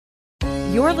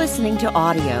You're listening to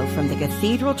audio from the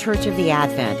Cathedral Church of the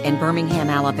Advent in Birmingham,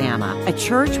 Alabama, a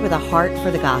church with a heart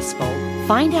for the gospel.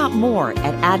 Find out more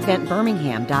at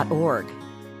adventbirmingham.org.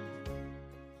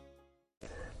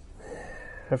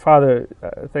 Father,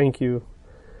 thank you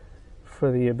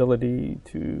for the ability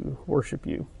to worship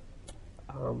you,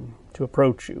 to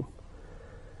approach you.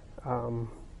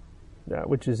 That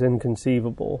which is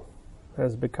inconceivable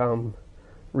has become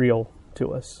real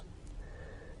to us.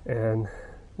 And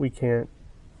we can't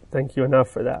thank you enough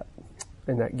for that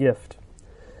and that gift.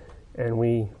 And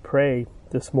we pray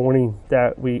this morning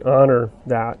that we honor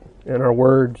that in our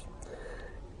words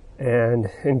and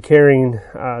in carrying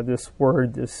this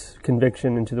word, this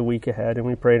conviction into the week ahead. And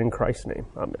we pray it in Christ's name.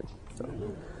 Amen. So,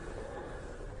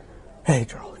 hey,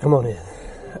 Charles, come on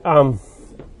in.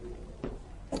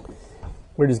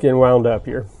 We're just getting wound up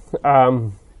here.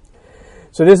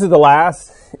 So this is the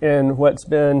last in what's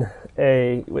been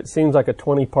what seems like a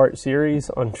 20-part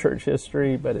series on church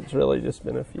history, but it's really just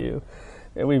been a few.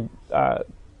 And we've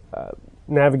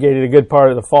navigated a good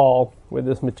part of the fall with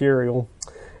this material,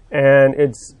 and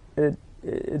it's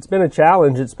been a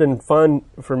challenge. It's been fun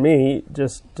for me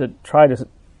just to try to,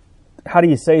 how do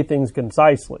you say things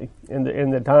concisely in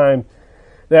the time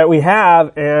that we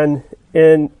have, and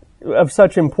of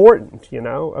such importance,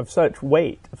 of such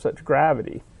weight, of such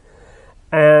gravity.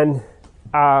 And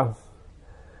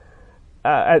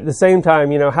at the same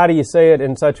time, how do you say it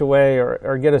in such a way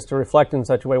or get us to reflect in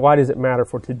such a way? Why does it matter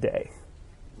for today,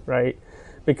 right?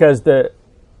 Because the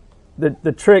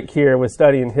trick here with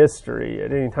studying history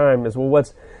at any time is, well,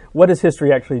 what does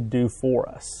history actually do for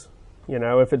us?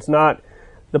 If it's not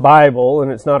the Bible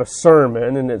and it's not a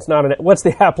sermon and it's not what's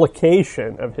the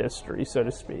application of history, so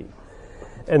to speak?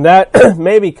 And that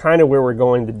may be kind of where we're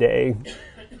going today,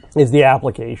 is the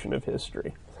application of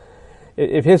history.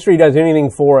 If history does anything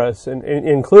for us,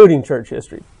 including church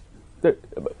history,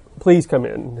 please come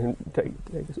in and take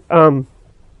this.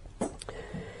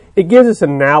 It gives us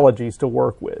analogies to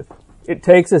work with. It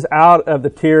takes us out of the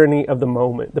tyranny of the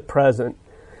moment, the present,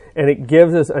 and it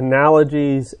gives us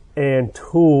analogies and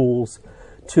tools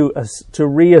to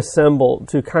reassemble,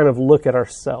 to kind of look at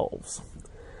ourselves.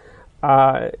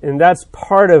 And that's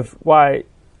part of why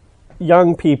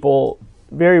young people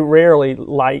very rarely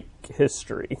like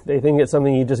history. They think it's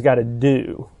something you just got to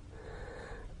do.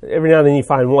 Every now and then you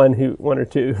find one or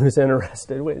two who's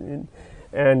interested and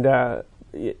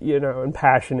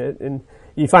passionate. And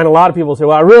you find a lot of people say,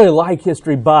 "Well, I really like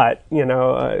history, but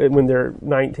when they're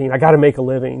 19, I got to make a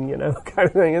living," kind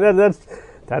of thing. And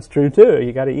that's true too.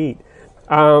 You got to eat.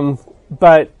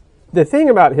 But the thing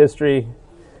about history,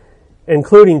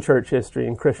 including church history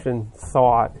and Christian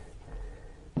thought,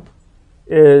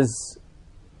 is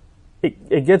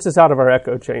it gets us out of our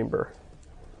echo chamber,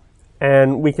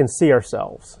 and we can see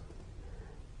ourselves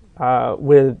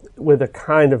with a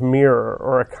kind of mirror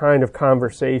or a kind of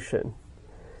conversation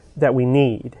that we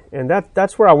need. And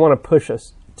that's where I want to push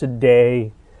us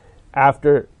today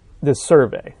after this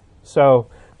survey. So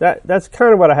that's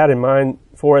kind of what I had in mind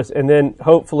for us. And then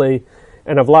hopefully,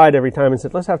 and I've lied every time and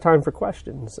said, let's have time for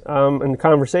questions and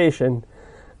conversation.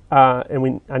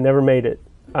 And I never made it.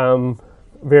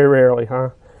 Very rarely, huh?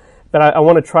 But I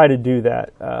want to try to do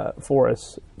that for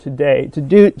us today. To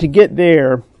get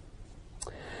there,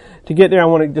 I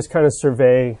want to just kind of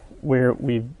survey where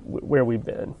we've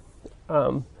been.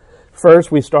 First,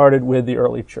 we started with the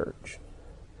early church,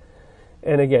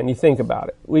 and again, you think about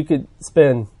it. We could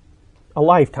spend a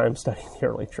lifetime studying the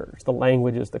early church, the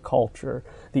languages, the culture,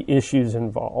 the issues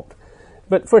involved.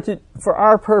 But for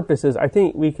our purposes, I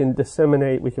think we can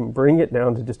bring it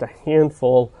down to just a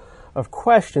handful of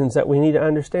questions that we need to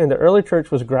understand. The early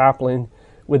church was grappling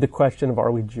with the question of,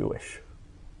 are we Jewish?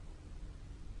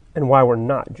 And why we're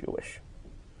not Jewish.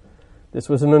 This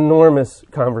was an enormous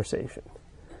conversation.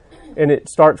 And it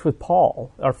starts with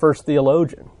Paul, our first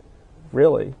theologian.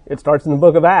 Really. It starts in the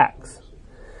book of Acts.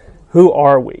 Who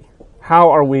are we? How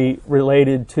are we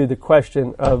related to the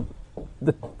question of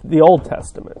the Old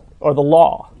Testament or the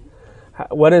law?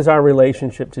 What is our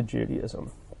relationship to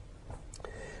Judaism?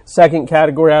 Second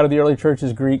category out of the early church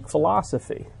is Greek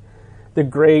philosophy. The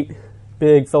great,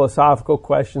 big philosophical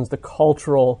questions, the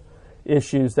cultural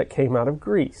issues that came out of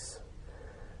Greece.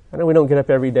 I know we don't get up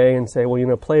every day and say,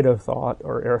 well, Plato thought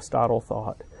or Aristotle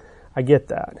thought. I get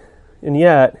that. And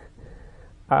yet,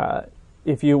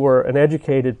 if you were an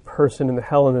educated person in the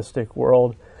Hellenistic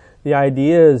world, the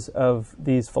ideas of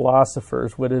these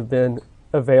philosophers would have been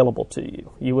available to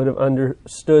you. You would have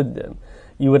understood them.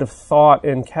 You would have thought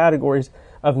in categories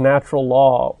of natural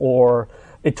law or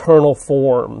eternal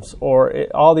forms or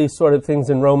all these sort of things.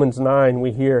 In Romans 9,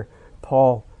 we hear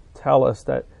Paul tell us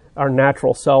that our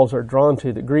natural selves are drawn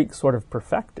to. The Greeks sort of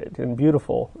perfected in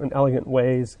beautiful and elegant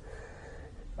ways.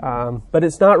 But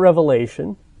it's not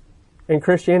revelation, and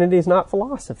Christianity is not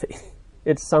philosophy.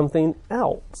 It's something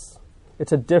else.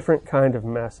 It's a different kind of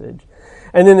message.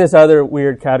 And then this other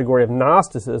weird category of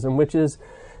Gnosticism, which is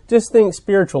just think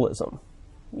spiritualism.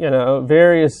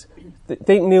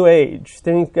 Think New Age,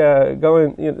 think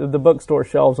going the bookstore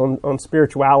shelves on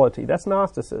spirituality. That's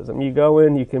Gnosticism. You go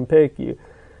in, you can pick.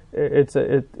 It's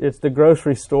the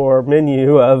grocery store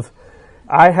menu of,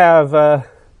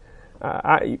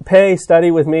 pay,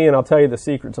 study with me, and I'll tell you the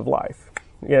secrets of life.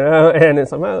 And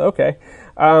it's like, well, okay.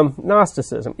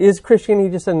 Gnosticism. Is Christianity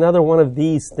just another one of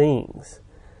these things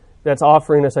that's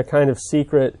offering us a kind of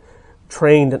secret,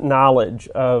 trained knowledge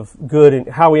of good and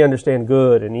how we understand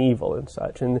good and evil and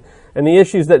such? And the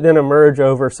issues that then emerge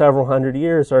over several hundred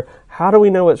years are, how do we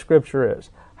know what Scripture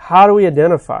is? How do we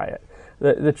identify it?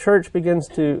 The church begins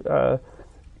to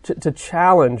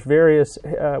challenge various,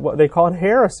 what they called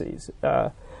heresies.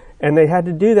 And they had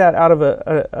to do that out of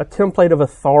a template of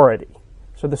authority.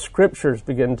 So the Scriptures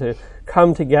begin to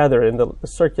come together in the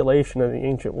circulation of the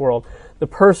ancient world. The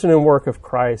person and work of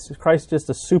Christ. Is Christ just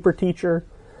a super teacher?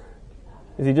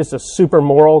 Is he just a super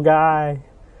moral guy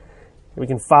we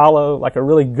can follow, like a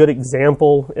really good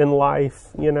example in life,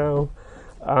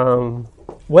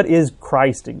 What is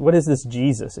Christ? What is this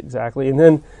Jesus exactly? And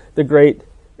then the great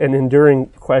and enduring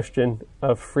question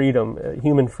of freedom,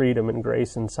 human freedom and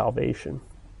grace and salvation.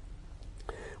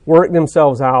 Work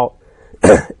themselves out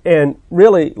and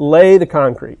really lay the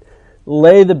concrete,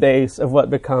 lay the base of what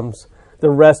becomes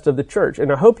the rest of the church.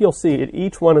 And I hope you'll see at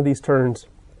each one of these turns,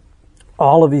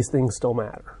 all of these things still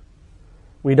matter.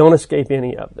 We don't escape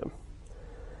any of them.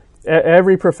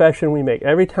 Every profession we make,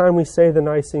 every time we say the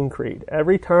Nicene Creed,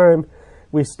 every time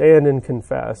we stand and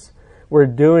confess, we're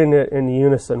doing it in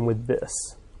unison with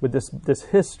this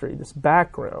history, this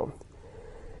background.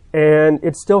 And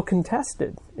it's still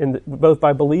contested both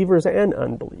by believers and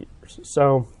unbelievers.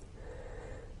 So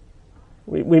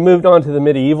we moved on to the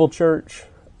medieval church,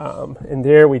 and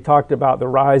there we talked about the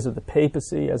rise of the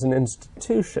papacy as an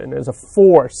institution, as a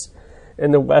force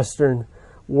in the Western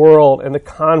world, and the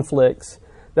conflicts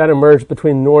that emerged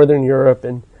between Northern Europe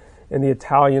and the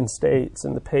Italian states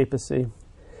and the papacy.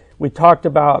 We talked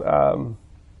about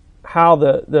how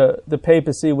the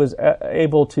papacy was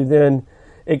able to then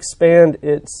expand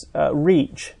its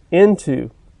reach into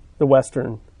the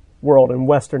Western world and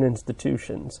Western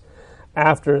institutions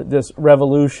after this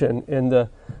revolution in the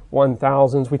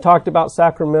 1000s. We talked about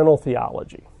sacramental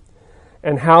theology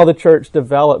and how the church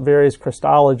developed various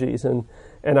Christologies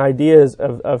and ideas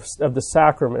of the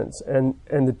sacraments and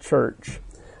the church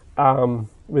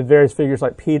with various figures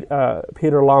like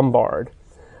Peter Lombard,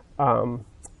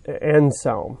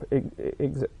 Anselm,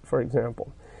 for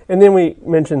example. And then we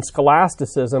mentioned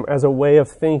scholasticism as a way of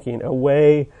thinking, a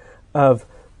way of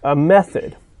a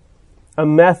method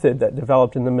that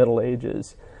developed in the Middle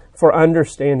Ages for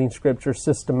understanding Scripture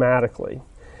systematically.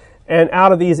 And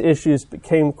out of these issues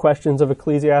became questions of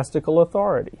ecclesiastical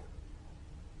authority.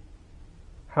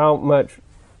 How much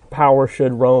power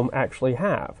should Rome actually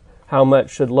have? How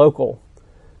much should local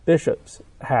bishops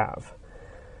have?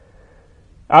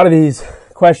 Out of these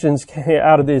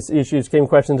issues came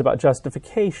questions about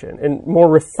justification and more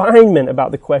refinement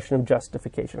about the question of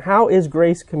justification. How is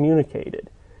grace communicated?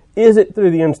 Is it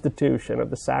through the institution of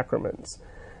the sacraments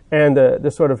and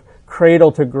the sort of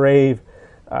cradle-to-grave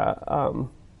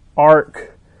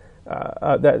arc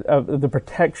of the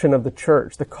protection of the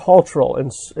church, the cultural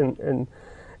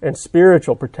and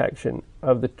spiritual protection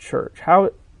of the church?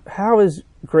 How is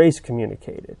grace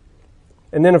communicated?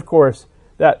 And then, of course,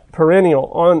 that perennial,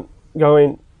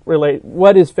 ongoing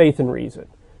what is faith and reason?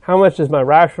 How much does my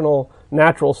rational,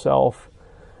 natural self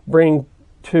bring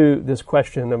to this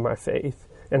question of my faith?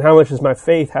 And how much does my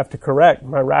faith have to correct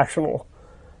my rational,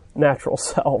 natural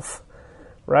self?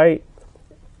 Right?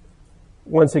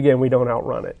 Once again, we don't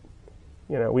outrun it.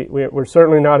 We're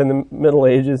certainly not in the Middle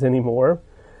Ages anymore.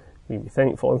 We'd be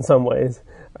thankful in some ways,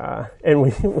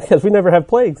 because we never have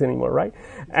plagues anymore, right?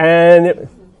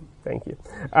 Thank you.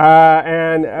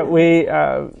 And we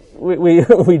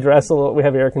dress a little. We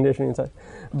have air conditioning and such,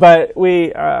 but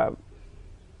we don't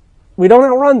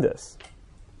outrun this.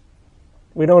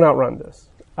 We don't outrun this.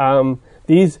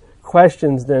 These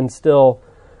questions then still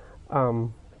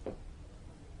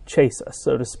chase us,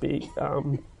 so to speak,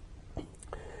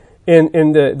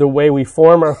 in the way we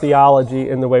form our theology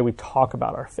and the way we talk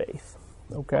about our faith.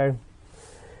 Okay.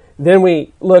 Then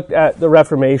we looked at the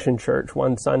Reformation Church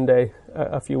one Sunday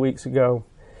a few weeks ago,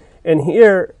 and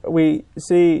here we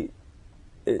see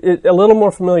a little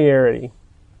more familiarity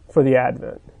for the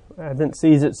Advent. Advent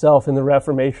sees itself in the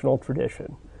Reformational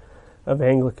tradition of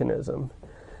Anglicanism,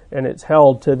 and it's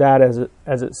held to that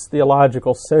as its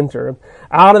theological center.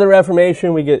 Out of the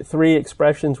Reformation, we get three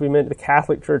expressions we meant. The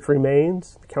Catholic Church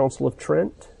remains, the Council of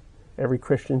Trent. Every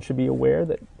Christian should be aware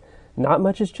that not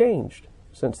much has changed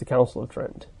since the Council of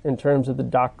Trent in terms of the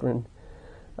doctrine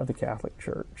of the Catholic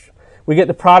Church. We get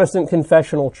the Protestant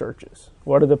confessional churches.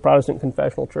 What are the Protestant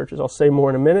confessional churches? I'll say more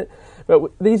in a minute.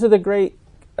 But these are the great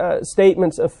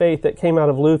statements of faith that came out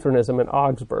of Lutheranism in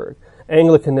Augsburg,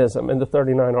 Anglicanism in the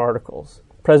 39 Articles,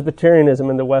 Presbyterianism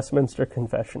in the Westminster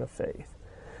Confession of Faith.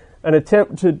 An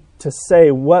attempt to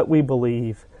say what we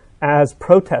believe as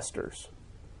protesters,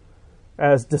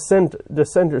 as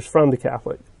dissenters from the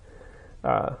Catholic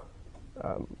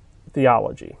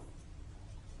theology.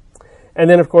 And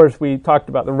then, of course, we talked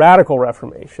about the Radical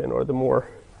Reformation, or the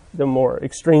more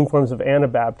extreme forms of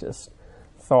Anabaptist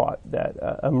thought that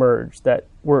emerged, that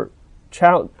were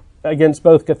against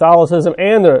both Catholicism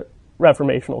and the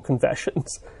Reformational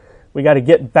confessions. We got to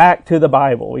get back to the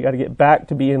Bible. We got to get back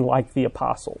to being like the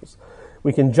apostles.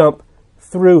 We can jump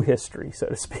through history, so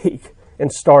to speak,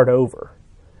 and start over.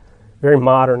 Very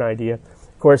modern idea,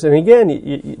 of course. And again,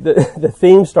 the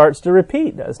theme starts to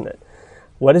repeat, doesn't it?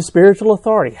 What is spiritual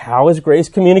authority? How is grace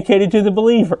communicated to the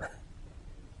believer?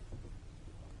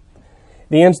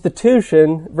 The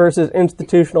institution versus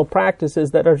institutional practices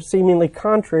that are seemingly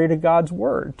contrary to God's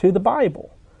Word, to the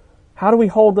Bible. How do we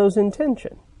hold those in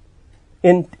tension?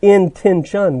 In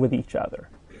tension with each other.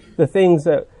 The things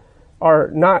that are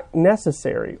not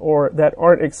necessary or that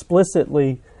aren't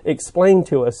explicitly explained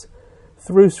to us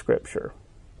through Scripture.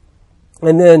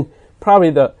 And then probably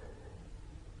the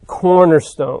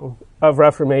cornerstone of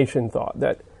Reformation thought,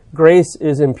 that grace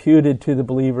is imputed to the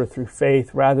believer through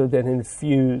faith rather than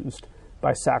infused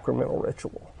by sacramental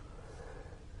ritual.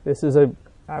 This is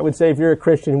I would say if you're a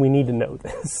Christian, we need to know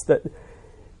this. That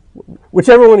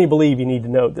whichever one you believe, you need to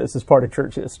know this as part of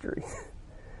church history.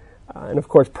 And of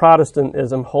course,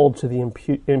 Protestantism holds to the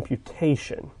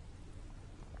imputation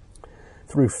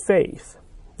through faith,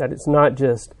 that it's not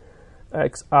just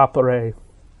ex opere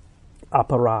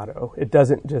operato. It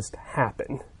doesn't just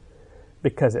happen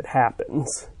because it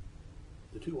happens.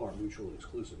 The two aren't mutually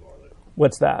exclusive, are they?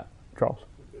 What's that, Charles?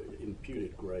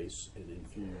 Imputed grace and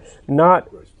infused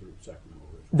grace through sacramental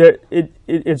ritual.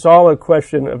 It's all a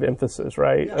question of emphasis,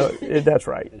 right? Yeah. That's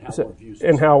right.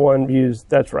 And how one views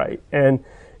that's right. And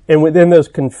within those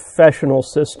confessional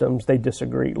systems, they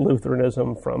disagree.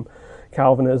 Lutheranism from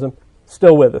Calvinism,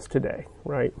 still with us today,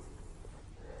 right?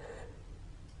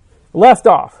 Left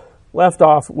off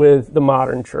with the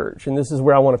modern church. And this is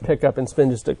where I want to pick up and spend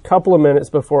just a couple of minutes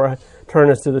before I turn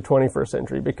us to the 21st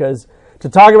century, because to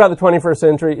talk about the 21st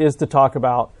century is to talk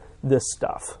about this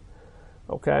stuff,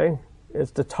 okay?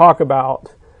 It's to talk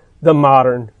about the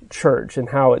modern church and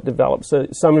how it developed. So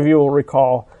some of you will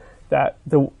recall that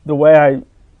the way I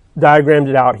diagrammed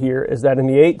it out here is that in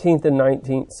the 18th and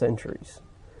 19th centuries,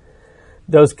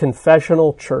 those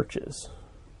confessional churches,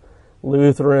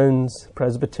 Lutherans,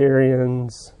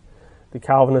 Presbyterians, the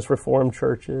Calvinist Reformed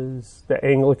churches, the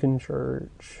Anglican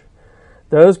Church,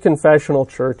 those confessional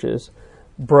churches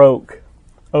broke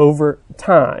over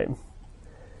time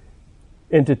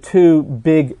into two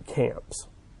big camps.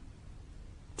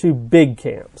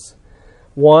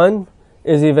 One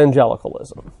is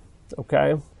evangelicalism,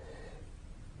 okay?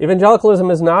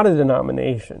 Evangelicalism is not a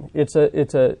denomination. It's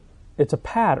a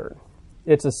pattern.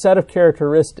 It's a set of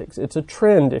characteristics. It's a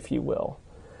trend, if you will.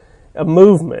 A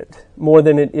movement more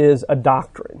than it is a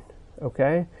doctrine,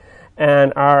 okay?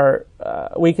 And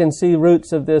we can see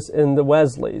roots of this in the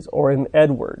Wesleys or in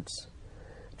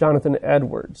Jonathan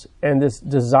Edwards, and this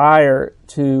desire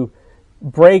to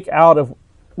break out of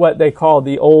what they call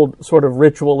the old sort of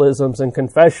ritualisms and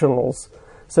confessionals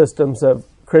systems of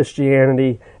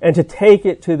Christianity and to take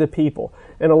it to the people.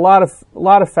 And a lot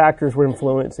of factors were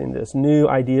influencing this, new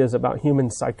ideas about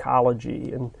human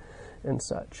psychology and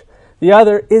such. The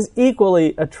other is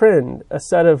equally a trend, a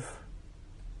set of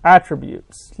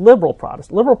attributes. Liberal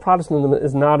Protestantism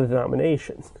is not a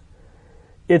denomination.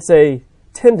 It's a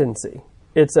tendency.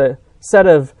 It's a set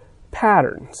of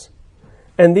patterns.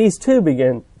 And these two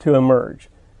begin to emerge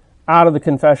out of the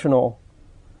confessional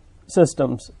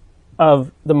systems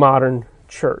of the modern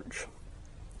church.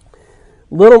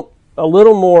 A little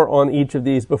more on each of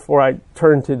these before I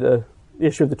turn to the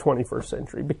issue of the 21st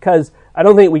century, because I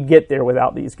don't think we get there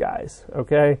without these guys,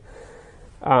 okay?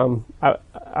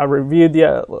 I reviewed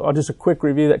just a quick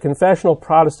review that confessional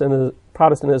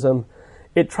Protestantism,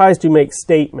 it tries to make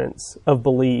statements of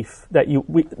belief that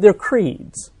they're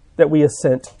creeds that we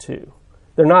assent to.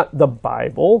 They're not the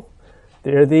Bible.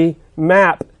 They're the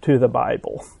map to the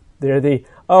Bible, They're the,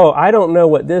 oh, I don't know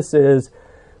what this is.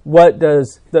 What do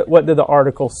the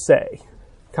articles say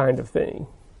kind of thing?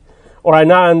 Or I'm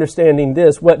not understanding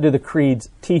this. What do the creeds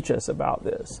teach us about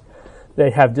this?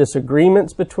 They have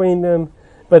disagreements between them,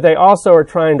 but they also are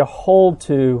trying to hold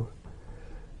to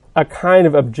a kind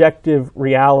of objective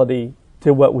reality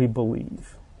to what we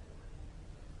believe.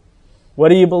 What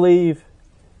do you believe?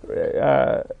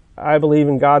 I believe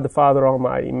in God the Father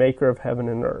Almighty, maker of heaven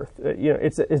and earth.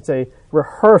 It's a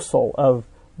rehearsal of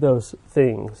those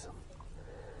things.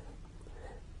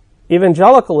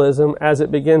 Evangelicalism, as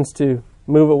it begins to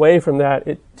move away from that,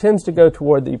 it tends to go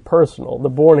toward the personal, the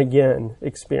born-again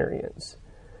experience.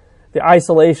 The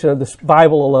isolation of the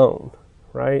Bible alone,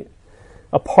 right?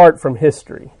 Apart from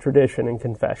history, tradition, and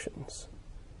confessions.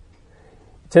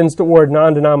 It tends toward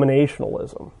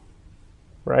non-denominationalism,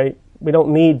 right? We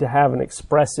don't need to have an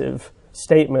expressive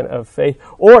statement of faith.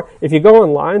 Or if you go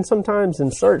online sometimes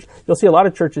and search, you'll see a lot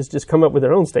of churches just come up with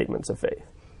their own statements of faith.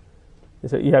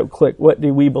 So you have to click, what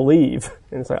do we believe?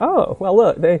 And it's like, oh, well,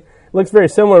 look, it looks very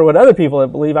similar to what other people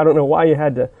have believed. I don't know why you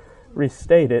had to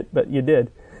restate it, but you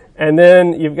did. And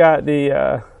then you've got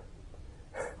the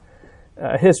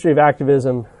history of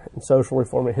activism and social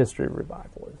reform, a history of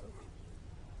revivalism.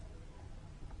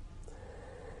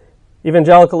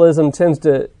 Evangelicalism tends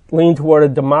to lean toward a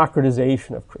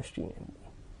democratization of Christianity.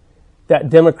 That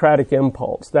democratic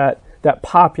impulse, that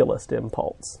populist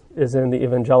impulse is in the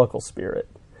evangelical spirit.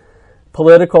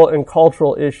 Political and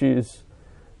cultural issues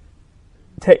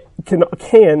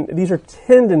these are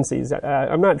tendencies.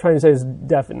 I'm not trying to say it's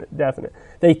definite.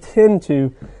 They tend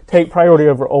to take priority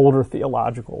over older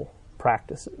theological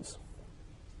practices.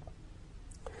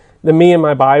 The me and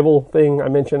my Bible thing I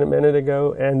mentioned a minute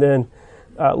ago, and then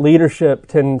leadership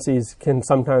tendencies can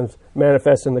sometimes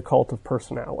manifest in the cult of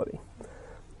personality.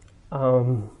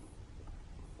 What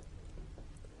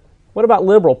about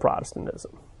liberal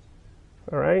Protestantism?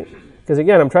 All right? Because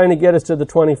again, I'm trying to get us to the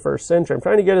 21st century. I'm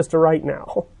trying to get us to right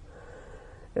now.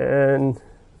 And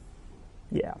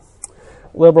yeah,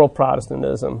 liberal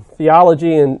Protestantism.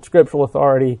 Theology and scriptural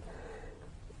authority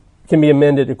can be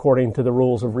amended according to the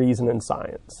rules of reason and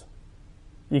science.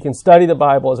 You can study the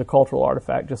Bible as a cultural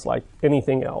artifact just like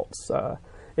anything else.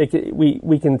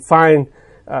 We can find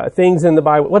things in the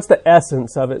Bible. What's the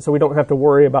essence of it so we don't have to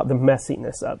worry about the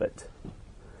messiness of it?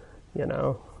 You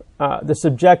know, the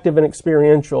subjective and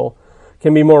experiential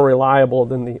can be more reliable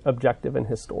than the objective and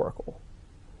historical.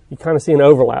 You kind of see an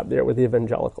overlap there with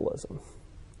evangelicalism,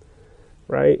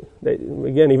 right?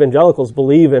 Again, evangelicals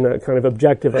believe in a kind of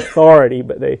objective authority,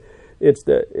 but it's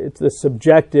the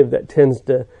subjective that tends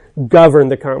to govern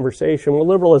the conversation. Well,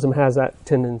 liberalism has that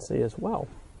tendency as well.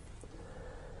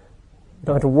 You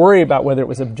don't have to worry about whether it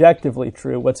was objectively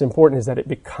true. What's important is that it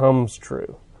becomes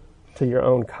true to your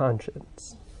own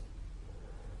conscience.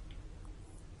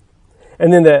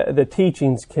 And then the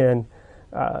teachings can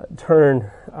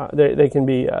turn, they can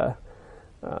be the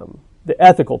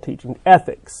ethical teaching,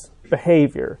 ethics,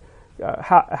 behavior.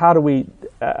 How do we,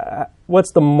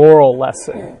 what's the moral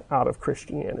lesson out of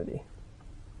Christianity?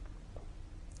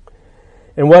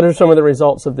 And what are some of the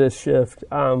results of this shift?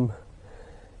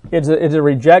 It's a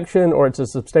rejection or it's a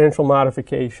substantial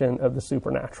modification of the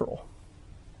supernatural.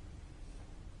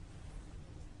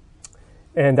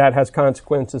 And that has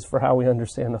consequences for how we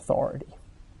understand authority.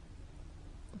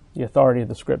 The authority of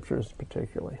the Scriptures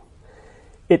particularly.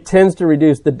 It tends to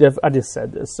reduce I just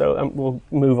said this, so we'll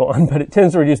move on, but it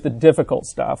tends to reduce the difficult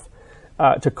stuff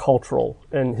to cultural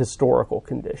and historical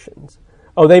conditions.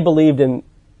 Oh, they believed in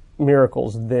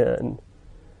miracles then,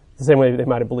 the same way they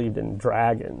might have believed in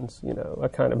dragons, you know, a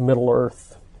kind of Middle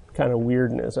Earth kind of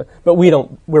weirdness. But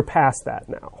we're past that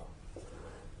now.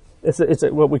 It's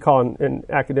what we call in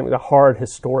academics a hard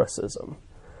historicism.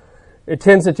 It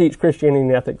tends to teach Christianity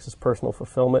and ethics as personal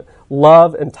fulfillment.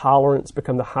 Love and tolerance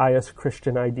become the highest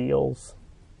Christian ideals.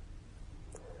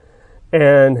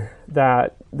 And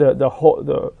that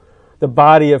the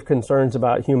body of concerns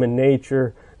about human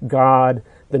nature, God,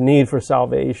 the need for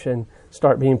salvation,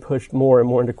 start being pushed more and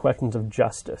more into questions of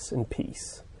justice and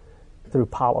peace through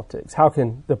politics. How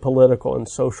can the political and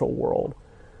social world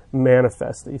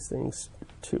manifest these things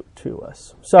to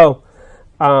us? So,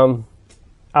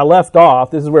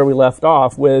 this is where we left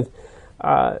off with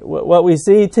what we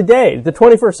see today, the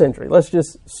 21st century. Let's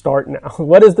just start now.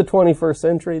 What is the 21st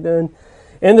century then?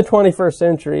 In the 21st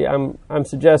century, I'm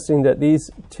suggesting that these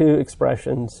two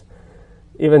expressions,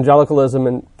 evangelicalism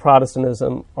and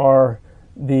Protestantism, are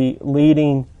the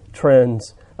leading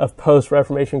trends of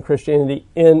post-Reformation Christianity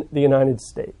in the United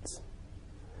States.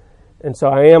 And so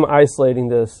I am isolating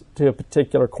this to a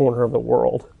particular corner of the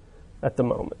world at the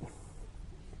moment.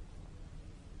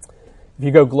 If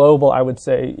you go global, I would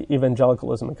say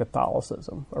evangelicalism and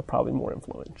Catholicism are probably more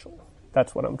influential.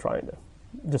 That's what I'm trying to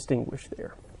distinguish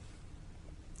there.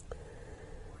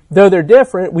 Though they're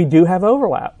different, we do have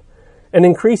overlap, and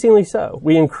increasingly so.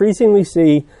 We increasingly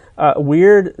see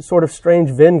weird, sort of strange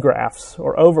Venn graphs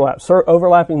or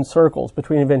overlapping circles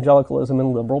between evangelicalism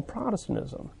and liberal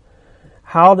Protestantism.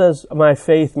 How does my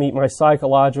faith meet my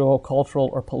psychological,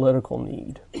 cultural, or political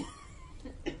need?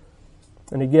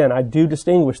 And again, I do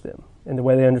distinguish them in the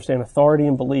way they understand authority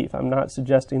and belief. I'm not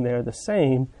suggesting they're the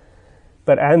same,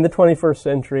 but in the 21st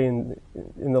century and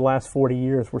in the last 40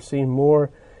 years, we're seeing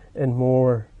more and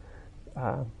more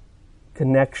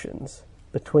connections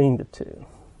between the two.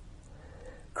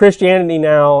 Christianity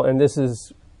now, and this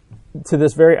is to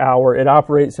this very hour, it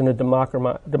operates in a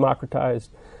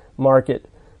democratized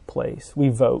marketplace. We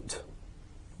vote.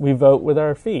 We vote with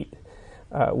our feet.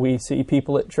 We see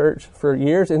people at church for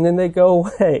years, and then they go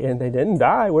away, and they didn't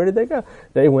die. Where did they go?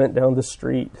 They went down the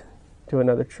street to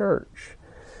another church.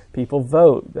 People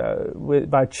vote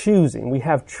by choosing. We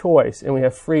have choice, and we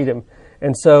have freedom.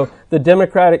 And so the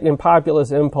democratic and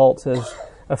populist impulse has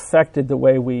affected the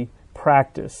way we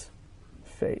practice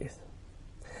faith.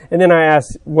 And then I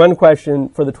ask one question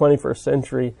for the 21st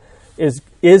century,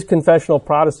 is confessional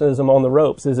Protestantism on the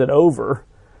ropes? Is it over,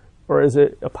 or is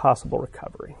it a possible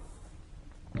recovery?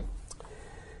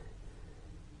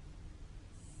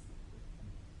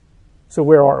 So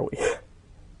where are we?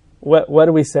 What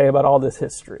do we say about all this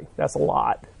history? That's a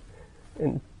lot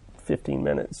in 15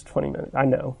 minutes, 20 minutes, I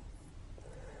know.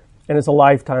 And it's a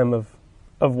lifetime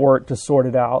of work to sort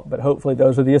it out, but hopefully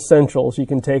those are the essentials you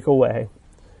can take away.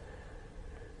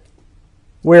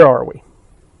 Where are we?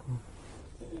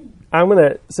 I'm going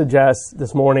to suggest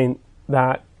this morning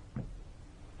that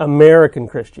American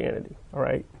Christianity, all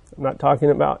right? I'm not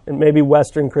talking about, and maybe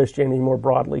Western Christianity more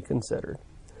broadly considered,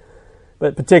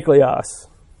 but particularly us.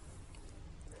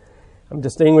 I'm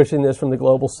distinguishing this from the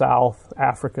global South,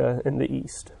 Africa, and the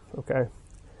East, okay?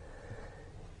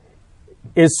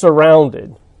 Is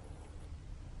surrounded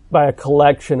by a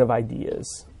collection of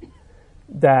ideas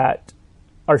that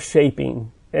are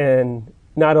shaping and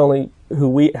not only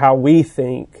how we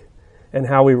think and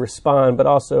how we respond, but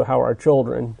also how our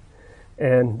children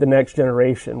and the next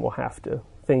generation will have to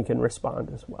think and respond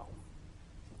as well.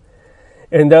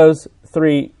 And those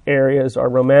three areas are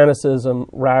romanticism,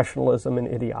 rationalism, and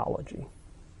ideology.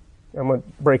 I'm going to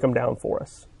break them down for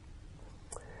us.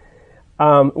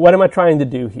 What am I trying to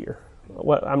do here?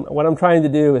 What I'm trying to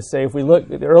do is say, if we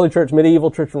look at the early church,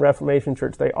 medieval church, and Reformation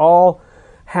church, they all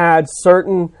had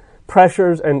certain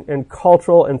pressures and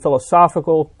cultural and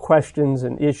philosophical questions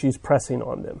and issues pressing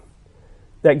on them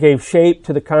that gave shape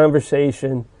to the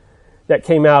conversation that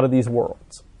came out of these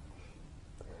worlds.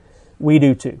 We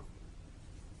do too.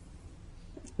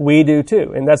 We do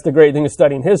too. And that's the great thing of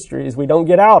studying history, is we don't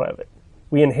get out of it.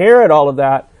 We inherit all of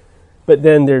that, but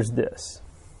then there's this.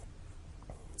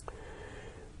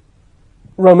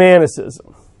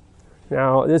 Romanticism.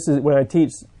 Now, this is when I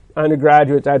teach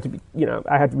undergraduates, I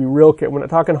have to be real careful. We're not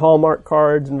talking Hallmark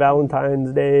cards and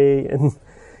Valentine's Day and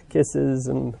kisses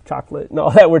and chocolate and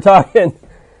all that. We're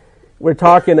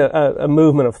talking a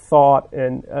movement of thought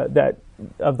and that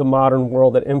of the modern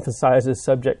world that emphasizes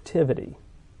subjectivity,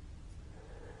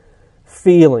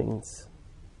 feelings,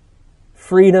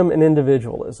 freedom, and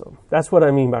individualism. That's what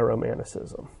I mean by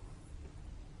romanticism.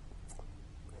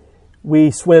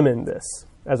 We swim in this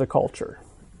as a culture,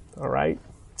 all right?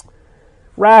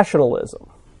 Rationalism.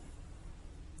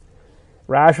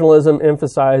 Rationalism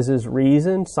emphasizes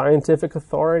reason, scientific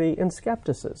authority, and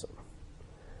skepticism.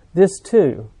 This,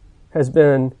 too, has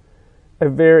been a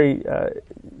very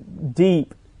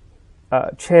deep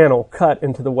channel cut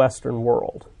into the Western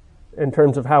world in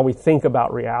terms of how we think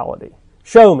about reality.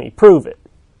 Show me, prove it,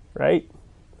 right?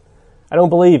 I don't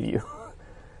believe you.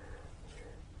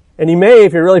 And you may,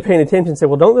 if you're really paying attention, say,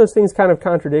 well, don't those things kind of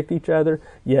contradict each other?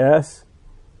 Yes.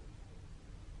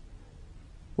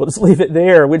 We'll just leave it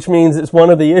there, which means it's one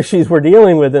of the issues we're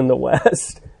dealing with in the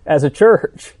West as a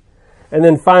church. And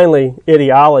then finally,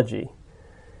 ideology.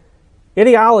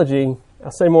 Ideology,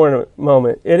 I'll say more in a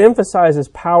moment, it emphasizes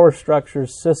power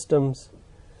structures, systems,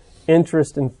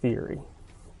 interest, and theory.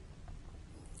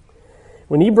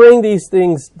 When you bring these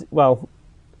things, well,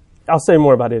 I'll say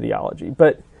more about ideology,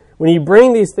 but when you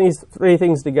bring these three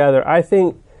things together, I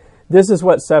think this is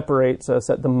what separates us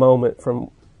at the moment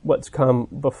from what's come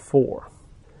before,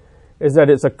 is that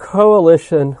it's a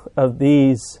coalition of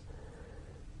these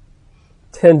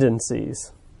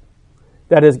tendencies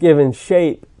that has given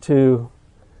shape to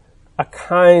a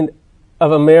kind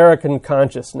of American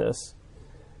consciousness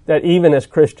that even as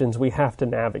Christians we have to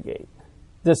navigate.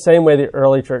 the same way the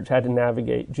early church had to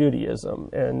navigate Judaism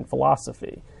and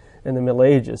philosophy in the Middle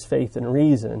Ages, faith and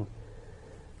reason.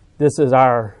 This is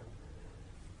our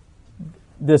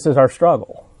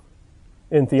struggle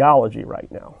in theology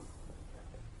right now.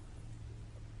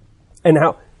 And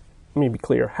how, let me be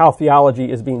clear, how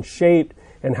theology is being shaped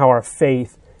and how our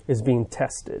faith is being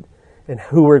tested and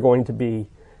who we're going to be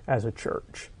as a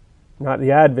church. Not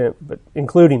the Advent, but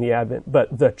including the Advent,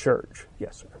 but the church.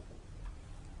 Yes, sir.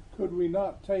 Could we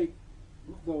not take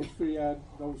those three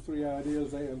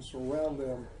ideas and surround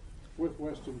them with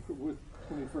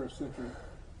 21st century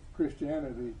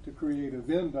Christianity to create a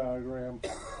Venn diagram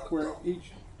where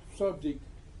each subject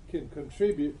can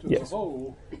contribute to the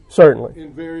whole, certainly,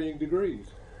 in varying degrees?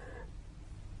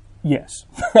 Yes,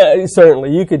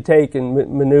 certainly. You could take and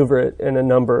maneuver it in a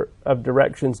number of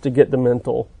directions to get the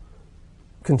mental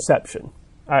conception.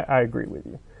 I agree with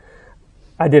you.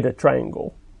 I did a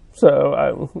triangle,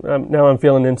 so now I'm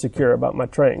feeling insecure about my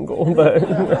triangle. But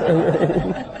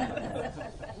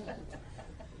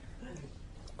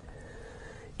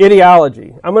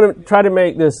ideology. I'm going to try to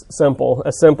make this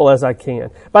as simple as I can.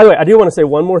 By the way, I do want to say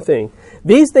one more thing.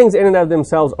 These things in and of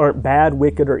themselves aren't bad,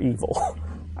 wicked, or evil.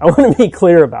 I want to be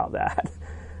clear about that.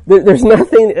 There's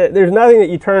nothing that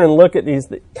you turn and look at these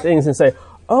things and say,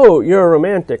 oh, you're a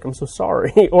romantic, I'm so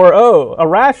sorry, or oh, a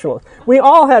rationalist. We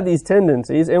all have these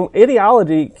tendencies, and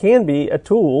ideology can be a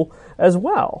tool as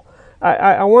well.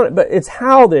 But it's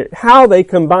how they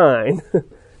combine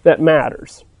that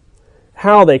matters.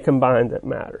 How they combine that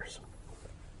matters.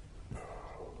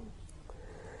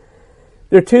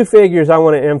 There are two figures I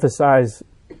want to emphasize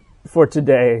for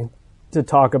today to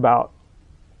talk about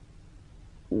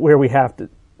where we have to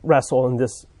wrestle in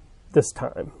this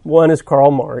time. One is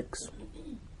Karl Marx.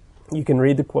 You can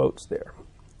read the quotes there.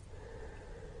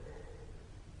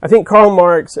 I think Karl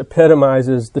Marx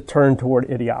epitomizes the turn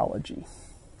toward ideology.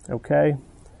 Okay?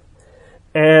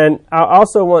 And I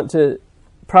also want to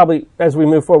probably, as we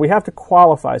move forward, we have to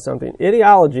qualify something.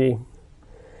 Ideology,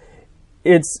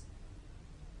 it's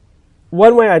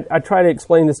one way I try to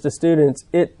explain this to students,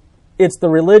 it's the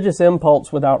religious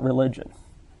impulse without religion.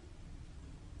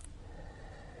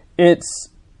 It's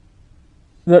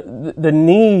the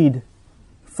need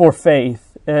for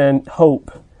faith and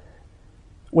hope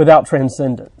without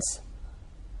transcendence.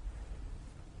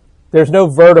 There's no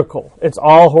vertical. It's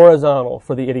all horizontal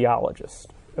for the ideologist.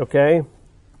 Okay?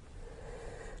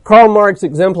 Karl Marx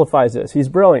exemplifies this. He's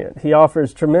brilliant. He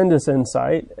offers tremendous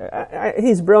insight.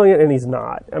 He's brilliant and he's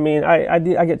not. I mean, I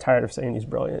get tired of saying he's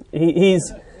brilliant.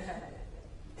 He's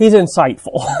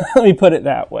insightful. Let me put it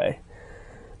that way.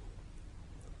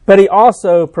 But he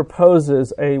also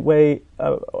proposes a way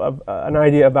of an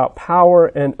idea about power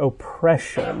and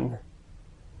oppression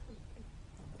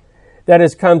that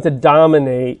has come to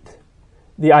dominate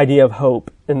the idea of hope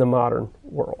in the modern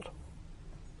world.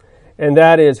 And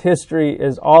that is, history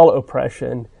is all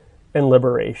oppression and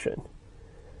liberation.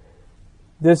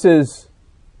 This is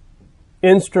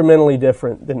instrumentally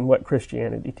different than what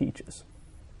Christianity teaches.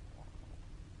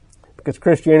 Because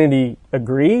Christianity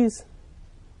agrees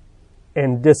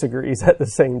and disagrees at the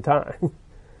same time.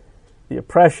 The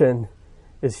oppression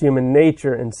is human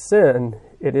nature and sin.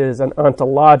 It is an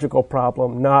ontological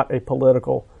problem, not a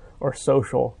political or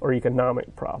social or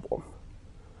economic problem.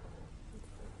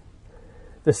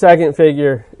 The second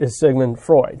figure is Sigmund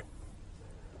Freud.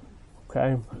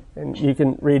 Okay? And you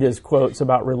can read his quotes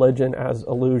about religion as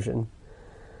illusion.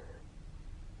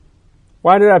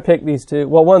 Why did I pick these two?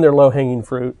 Well, one, they're low-hanging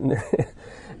fruit.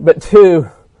 But two,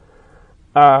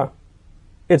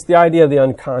 it's the idea of the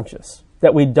unconscious,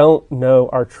 that we don't know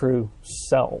our true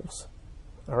selves.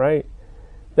 All right?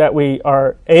 That we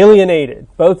are alienated.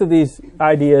 Both of these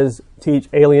ideas teach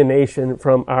alienation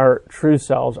from our true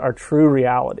selves, our true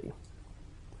reality.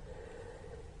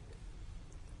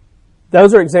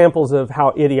 Those are examples of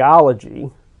how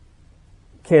ideology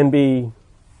can be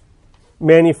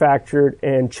manufactured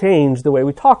and change the way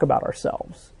we talk about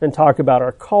ourselves and talk about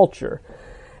our culture.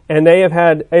 And they have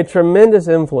had a tremendous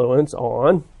influence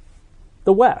on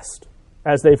the West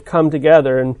as they've come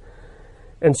together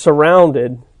and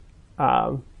surrounded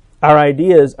our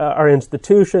ideas, our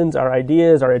institutions, our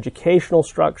ideas, our educational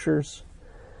structures.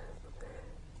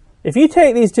 If you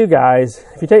take these two guys,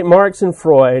 if you take Marx and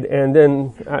Freud, and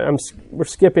then we're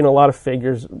skipping a lot of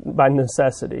figures by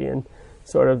necessity and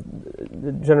sort of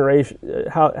the generation,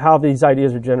 how these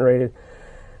ideas are generated,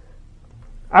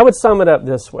 I would sum it up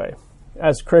this way.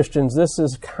 As Christians, this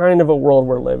is kind of a world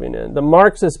we're living in. The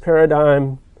Marxist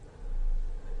paradigm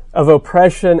of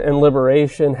oppression and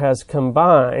liberation has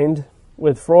combined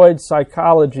with Freud's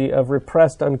psychology of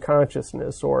repressed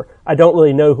unconsciousness, or I don't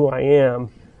really know who I am,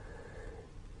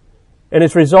 And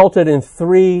it's resulted in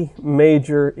three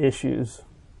major issues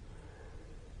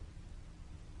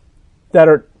that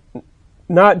are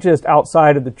not just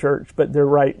outside of the church, but they're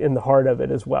right in the heart of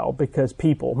it as well, because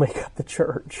people make up the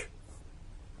church.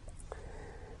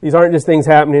 These aren't just things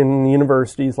happening in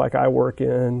universities like I work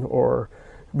in, or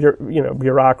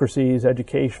bureaucracies,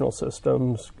 educational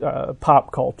systems,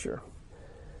 pop culture.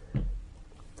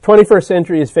 The 21st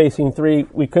century is facing three,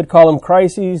 we could call them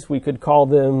crises, we could call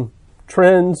them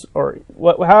trends, or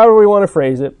however we want to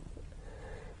phrase it.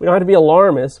 We don't have to be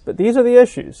alarmist, but these are the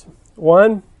issues.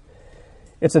 One,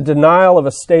 it's a denial of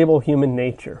a stable human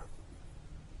nature.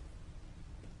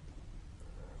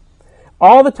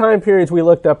 All the time periods we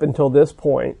looked up until this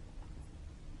point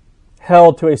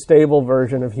held to a stable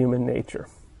version of human nature.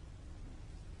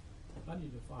 How do you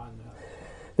define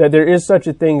that? That there is such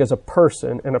a thing as a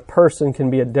person, and a person can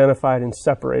be identified and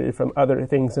separated from other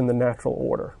things in the natural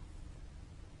order.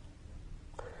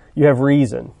 You have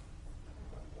reason.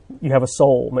 You have a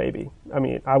soul, maybe. I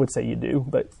mean, I would say you do,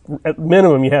 but at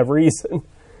minimum you have reason.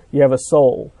 You have a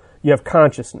soul. You have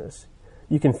consciousness.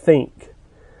 You can think.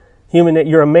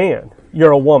 You're a man.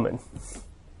 You're a woman.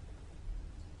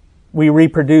 We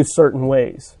reproduce certain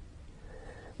ways.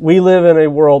 We live in a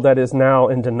world that is now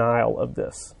in denial of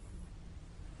this.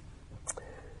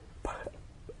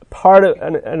 Part of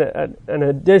an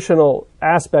additional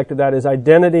aspect of that is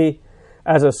identity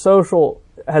as a social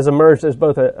has emerged as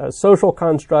both a social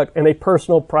construct and a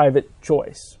personal private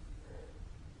choice.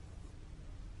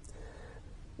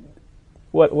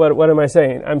 What am I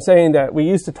saying? I'm saying that we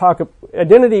used to talk,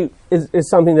 identity is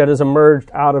something that has emerged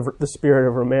out of the spirit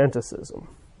of Romanticism.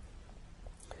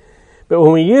 But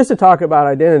when we used to talk about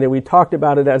identity, we talked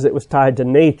about it as it was tied to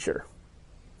nature.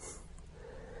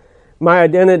 My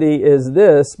identity is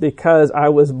this because I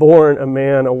was born a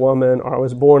man, a woman, or I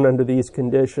was born under these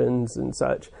conditions and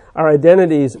such. Our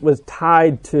identities was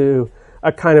tied to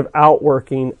a kind of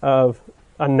outworking of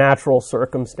a natural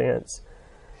circumstance.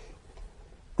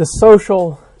 The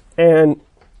social and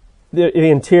the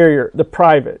interior, the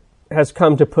private, has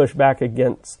come to push back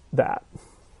against that.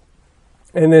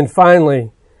 And then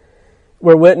finally,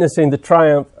 we're witnessing the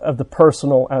triumph of the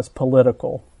personal as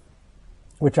political,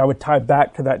 which I would tie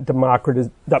back to that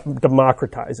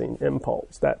democratizing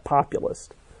impulse, that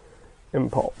populist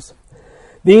impulse.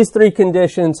 These three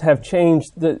conditions have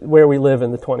changed where we live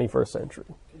in the 21st century.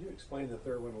 Can you explain the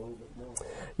third one a little bit more?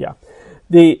 Yeah.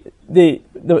 The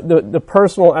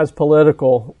personal as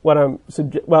political, let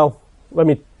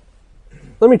me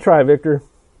try, Victor.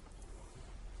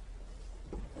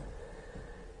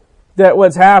 That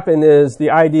what's happened is the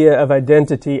idea of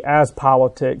identity as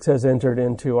politics has entered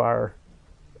into our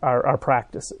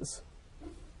practices.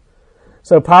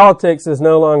 So politics is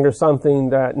no longer something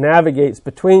that navigates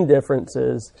between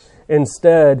differences.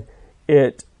 Instead,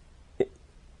 it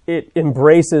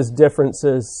embraces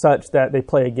differences such that they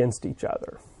play against each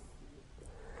other.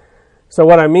 So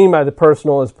what I mean by the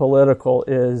personal is political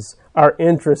is our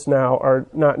interests now are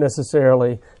not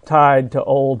necessarily tied to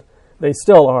old, they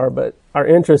still are, but our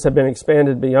interests have been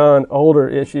expanded beyond older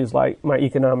issues like my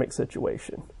economic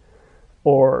situation.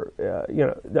 Or,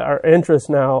 our interests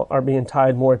now are being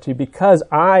tied more to, because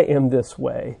I am this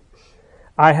way,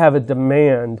 I have a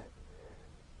demand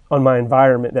on my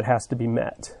environment that has to be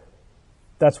met.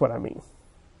 That's what I mean.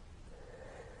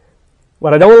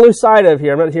 What I don't want to lose sight of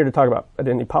here, I'm not here to talk about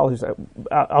identity politics.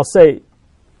 I'll say,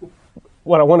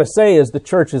 what I want to say is the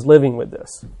church is living with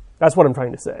this. That's what I'm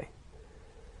trying to say.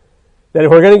 That if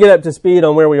we're going to get up to speed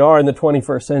on where we are in the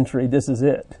 21st century, this is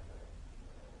it.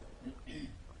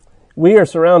 We are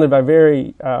surrounded by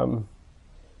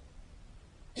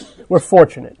we're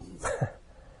fortunate.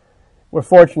 We're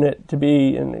fortunate to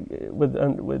be with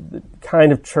the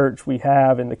kind of church we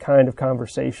have and the kind of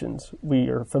conversations we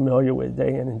are familiar with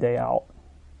day in and day out.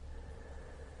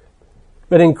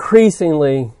 But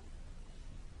increasingly,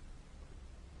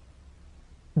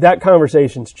 that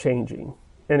conversation's changing.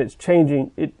 And it's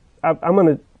changing. I'm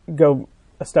going to go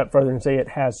a step further and say it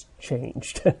has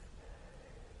changed.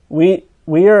 We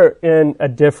are in a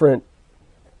different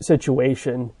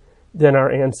situation than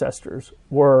our ancestors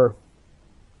were.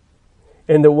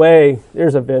 In the way,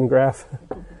 there's a Venn graph.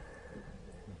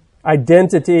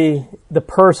 Identity, the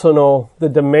personal, the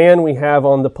demand we have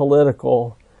on the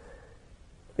political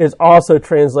is also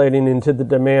translating into the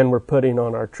demand we're putting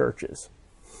on our churches.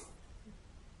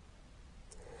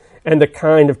 And the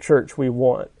kind of church we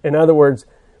want. In other words,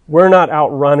 we're not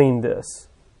outrunning this,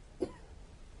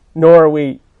 nor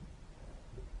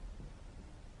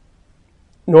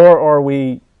are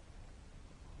we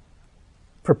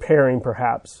preparing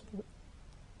perhaps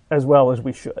as well as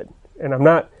we should. And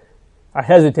I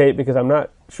hesitate because I'm not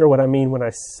sure what I mean when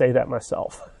I say that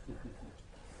myself.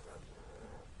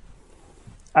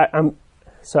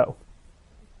 So,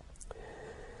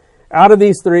 out of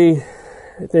these three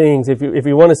things, if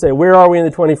you want to say, where are we in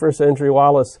the 21st century,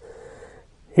 Wallace,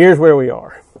 here's where we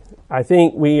are. I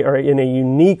think we are in a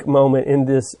unique moment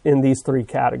in these three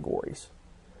categories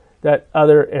that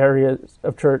other areas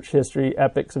of church history,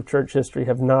 epics of church history,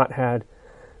 have not had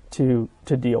to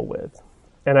deal with.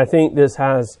 And I think this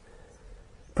has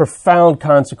profound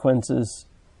consequences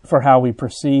for how we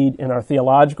proceed in our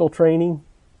theological training,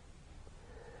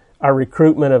 our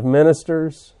recruitment of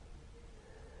ministers,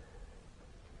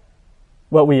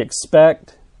 what we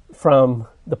expect from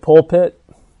the pulpit,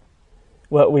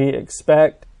 what we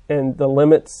expect and the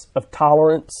limits of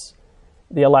tolerance,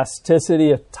 the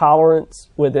elasticity of tolerance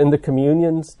within the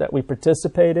communions that we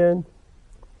participate in.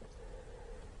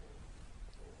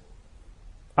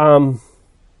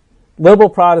 Liberal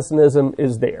Protestantism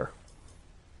is there.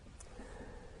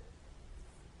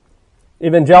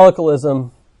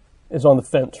 Evangelicalism is on the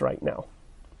fence right now.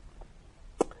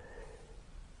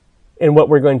 And what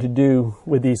we're going to do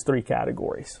with these three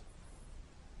categories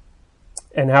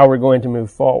and how we're going to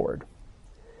move forward.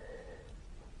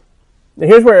 Now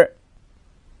here's where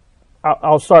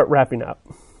I'll start wrapping up.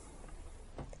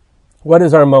 What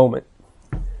is our moment?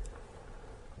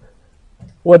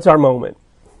 What's our moment?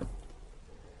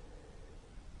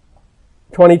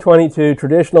 2022,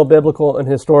 traditional biblical and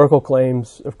historical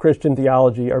claims of Christian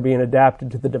theology are being adapted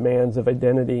to the demands of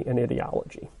identity and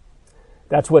ideology.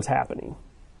 That's what's happening.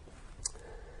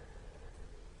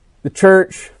 The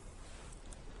church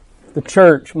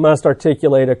must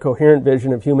articulate a coherent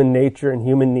vision of human nature and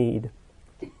human need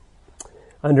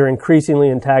under increasingly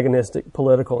antagonistic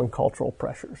political and cultural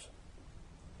pressures.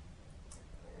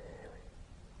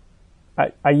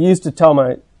 I used to tell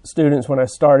my students when I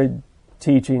started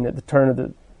teaching at the turn of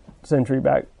the century,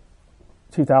 back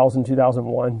 2000,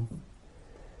 2001,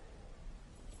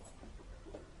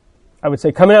 I would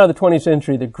say coming out of the 20th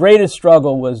century, the greatest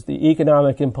struggle was the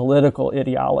economic and political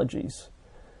ideologies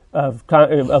of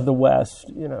the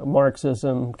West,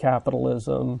 Marxism,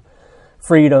 capitalism,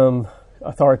 freedom,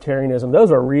 authoritarianism.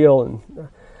 Those are real,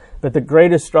 but the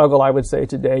greatest struggle I would say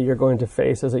today you're going to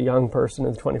face as a young person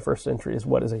in the 21st century is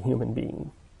what is a human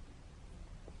being.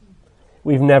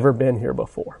 We've never been here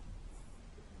before.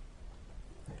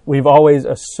 We've always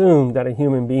assumed that a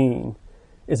human being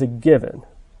is a given,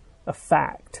 a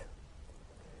fact.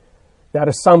 That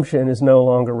assumption is no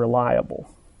longer reliable.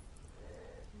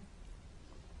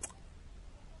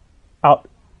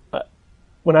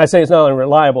 When I say it's not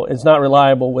reliable, it's not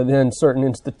reliable within certain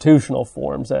institutional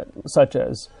forms such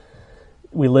as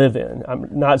we live in. I'm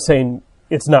not saying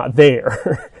it's not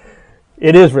there.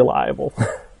 It is reliable.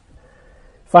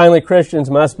 Finally, Christians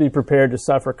must be prepared to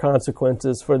suffer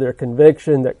consequences for their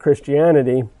conviction that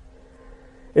Christianity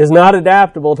is not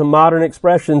adaptable to modern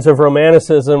expressions of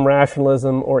romanticism,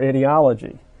 rationalism, or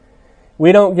ideology.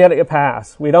 We don't get a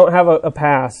pass. We don't have a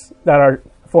pass that our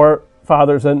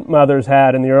forefathers and mothers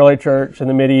had in the early church and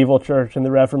the medieval church and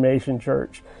the Reformation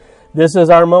church. This is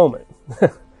our moment.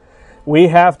 We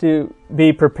have to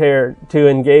be prepared to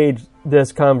engage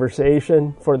this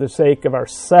conversation for the sake of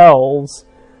ourselves,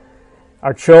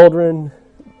 our children,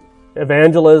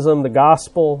 evangelism, the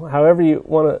gospel, however you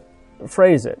want to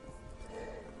phrase it.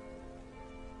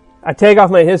 I take off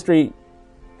my history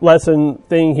lesson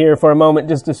thing here for a moment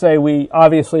just to say we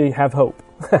obviously have hope.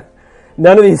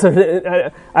 None of these,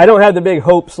 I don't have the big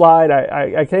hope slide.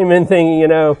 I came in thinking,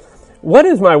 what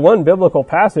is my one biblical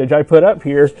passage I put up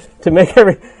here to make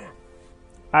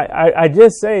I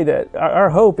just say that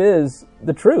our hope is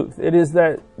the truth. It is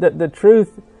that the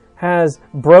truth has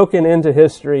broken into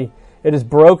history. It is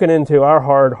broken into our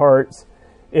hard hearts.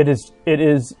 It is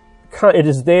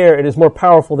there. It is more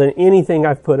powerful than anything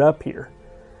I've put up here.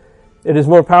 It is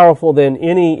more powerful than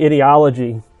any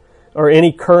ideology or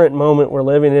any current moment we're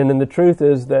living in. And the truth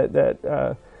is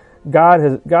that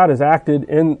God has acted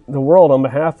in the world on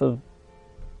behalf of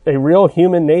a real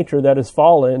human nature that has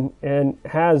fallen and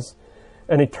has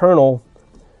an eternal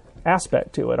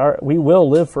aspect to it. We will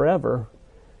live forever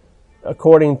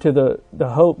according to the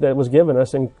hope that was given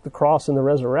us in the cross and the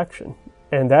resurrection.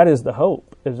 And that is the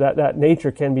hope, is that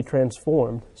nature can be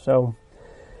transformed. So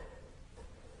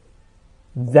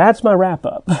that's my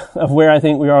wrap-up of where I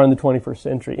think we are in the 21st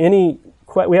century.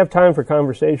 We have time for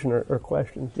conversation or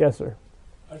questions. Yes, sir.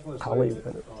 I just want to say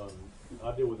that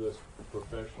I deal with this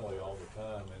professionally all the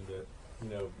time, and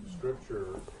that, Scripture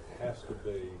has to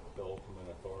be the ultimate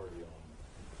authority on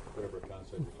whatever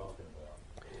concept you're talking about.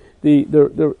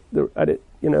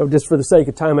 Just for the sake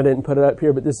of time, I didn't put it up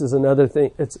here, but this is another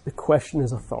thing. The question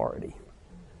is authority.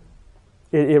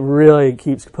 it really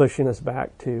keeps pushing us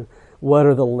back to what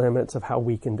are the limits of how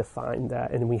we can define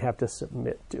that, and we have to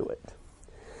submit to it.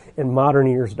 And modern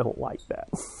ears don't like that.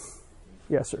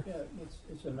 Yes, sir. Yeah,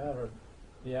 it's a matter of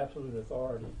the absolute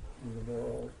authority in the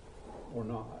world or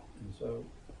not. And so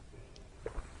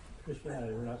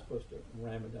Christianity, we're not supposed to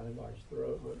ram it down anybody's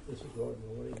throat, but this is what we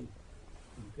believe. And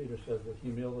Peter says with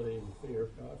humility and fear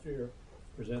of God,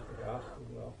 present the gospel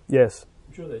well. Yes.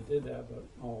 I'm sure they did that, but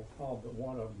all but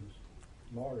one of them was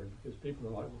martyred because people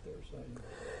didn't like what they were saying.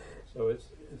 So it's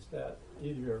that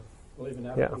either you're believing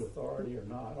absolute authority or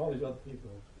not. All these other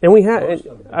people. And we have.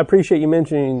 I appreciate you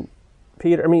mentioning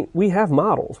Peter. I mean, we have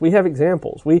models. We have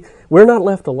examples. We're not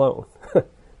left alone.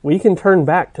 We can turn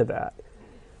back to that.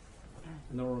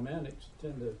 And the Romantics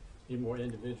tend to be more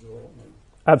individual.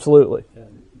 Absolutely.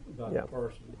 And about the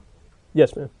person.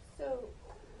 Yes, ma'am. So,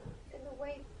 in the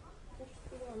way, just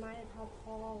being reminded how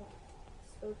Paul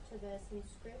spoke to this in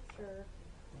Scripture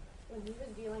when he was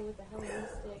dealing with the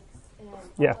Hellenistics and all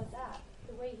of that,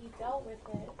 the way he dealt with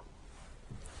it,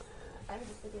 I'm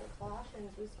just looking at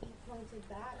Colossians, was he pointed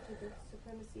back to the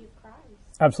supremacy of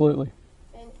Christ. Absolutely.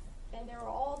 And there are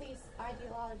all these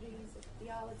ideologies,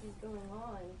 theologies going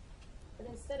on, but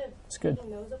instead of taking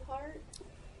those apart,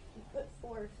 he put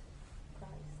forth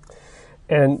Christ.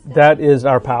 And that is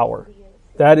our power.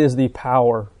 That is the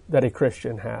power that a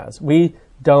Christian has. We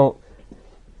don't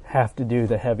have to do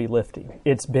the heavy lifting.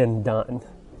 It's been done.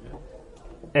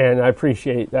 And I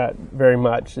appreciate that very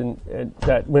much. And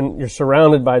that when you're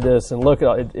surrounded by this and look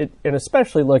at it, and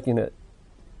especially looking at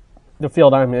the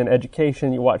field I'm in,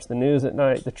 education, you watch the news at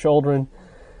night, the children,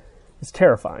 it's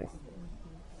terrifying.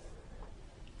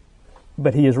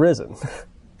 But he is risen.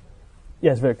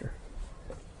 Yes, Victor.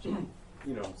 You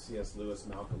know, C.S. Lewis,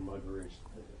 Malcolm Muggeridge,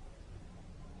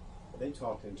 they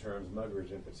talked in terms,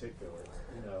 Muggeridge in particular,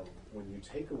 you know, when you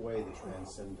take away the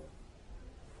transcendent,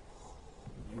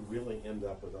 you really end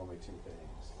up with only two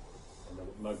things. And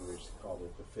Muggeridge called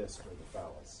it the fist or the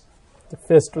phallus. The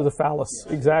fist or the phallus,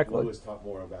 exactly. Lewis talked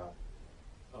more about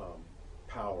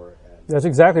power and that's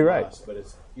exactly right. lust, but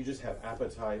it's you just have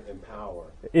appetite and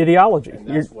power. Ideology. And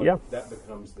that's that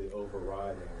becomes the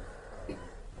overriding.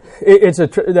 It's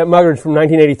that Muggeridge from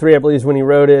 1983, I believe, is when he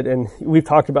wrote it, and we've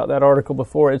talked about that article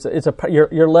before.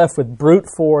 You're left with brute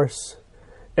force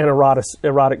and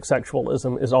erotic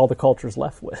sexualism is all the culture's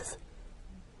left with.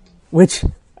 Which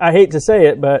I hate to say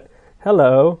it, but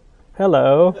hello.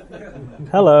 I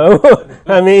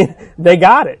mean, they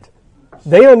got it.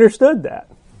 They understood that.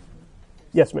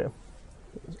 Yes, ma'am.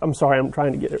 I'm sorry, I'm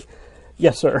trying to get it.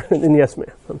 Yes, sir. And yes,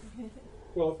 ma'am.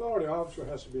 Well, authority obviously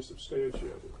has to be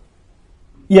substantiated.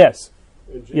 Yes.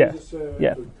 And Jesus said to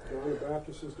John the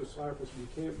Baptist's disciples, you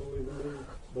can't believe in me,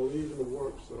 believe in the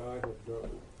works that I have done.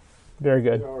 Very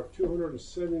good. There are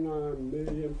 279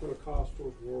 million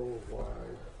Pentecostals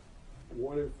worldwide.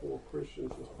 1 in 4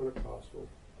 Christians is Pentecostal.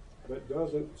 That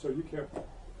doesn't, so you kept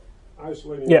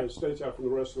isolating the United States out from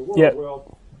the rest of the world.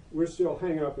 Well, we're still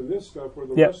hanging up in this stuff where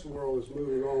the rest of the world is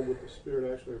moving on with the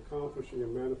Spirit actually accomplishing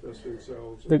and manifesting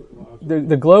themselves.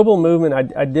 The global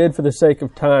movement, I did for the sake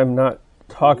of time not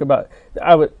talk about.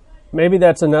 Maybe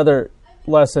that's another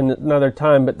lesson another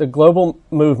time, but the global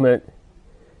movement,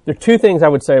 there are two things I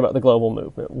would say about the global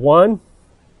movement. One,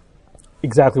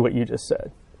 exactly what you just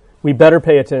said. We better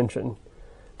pay attention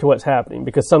to what's happening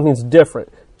because something's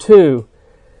different. Two,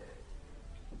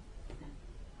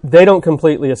 they don't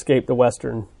completely escape the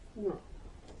Western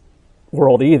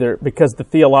world either because the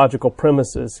theological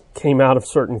premises came out of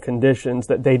certain conditions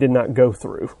that they did not go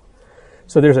through.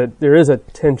 So there is a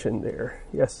tension there.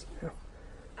 Yes?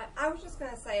 I was just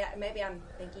going to say, maybe I'm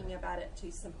thinking about it too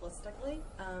simplistically,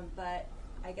 but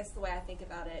I guess the way I think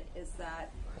about it is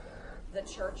that the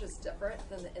church is different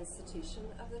than the institution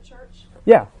of the church.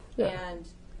 Yeah. And,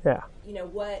 you know,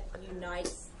 what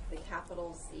unites the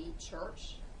capital C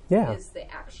church is the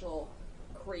actual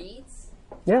creeds,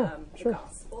 the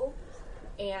gospel.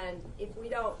 And if we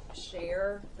don't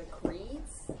share the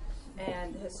creeds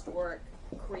and the historic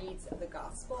creeds of the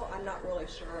gospel, I'm not really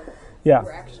sure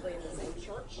we're actually in the same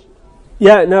church.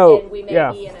 Yeah, no. And we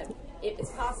may be in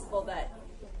it's possible that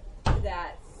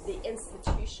the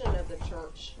institution of the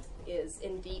church is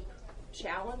in deep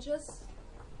challenges,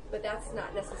 but that's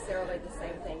not necessarily the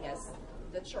same thing as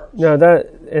the church. No,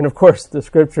 and of course the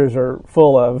scriptures are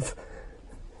full of,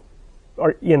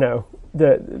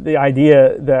 the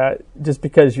idea that just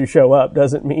because you show up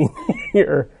doesn't mean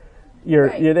you're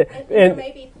right. And there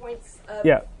may be points of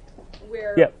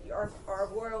where our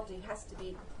royalty has to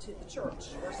be to the church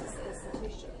versus the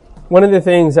institution. One of the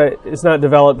things that is not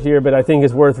developed here, but I think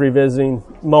is worth revisiting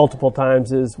multiple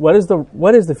times, is what is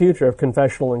the future of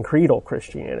confessional and creedal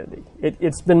Christianity?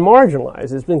 It's been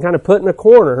marginalized. It's been kind of put in a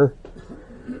corner.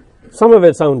 Some of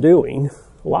its own doing,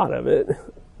 a lot of it.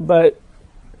 But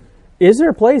is there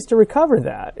a place to recover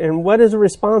that? And what is a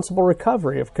responsible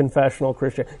recovery of confessional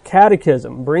Christianity?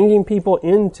 Catechism, bringing people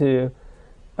into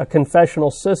a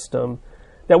confessional system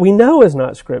that we know is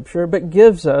not Scripture, but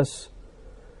gives us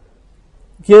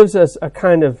a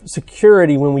kind of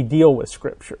security when we deal with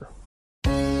Scripture.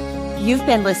 You've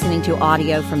been listening to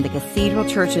audio from the Cathedral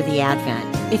Church of the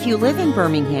Advent. If you live in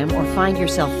Birmingham or find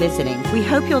yourself visiting, we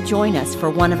hope you'll join us for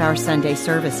one of our Sunday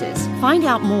services. Find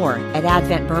out more at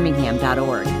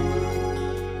adventbirmingham.org.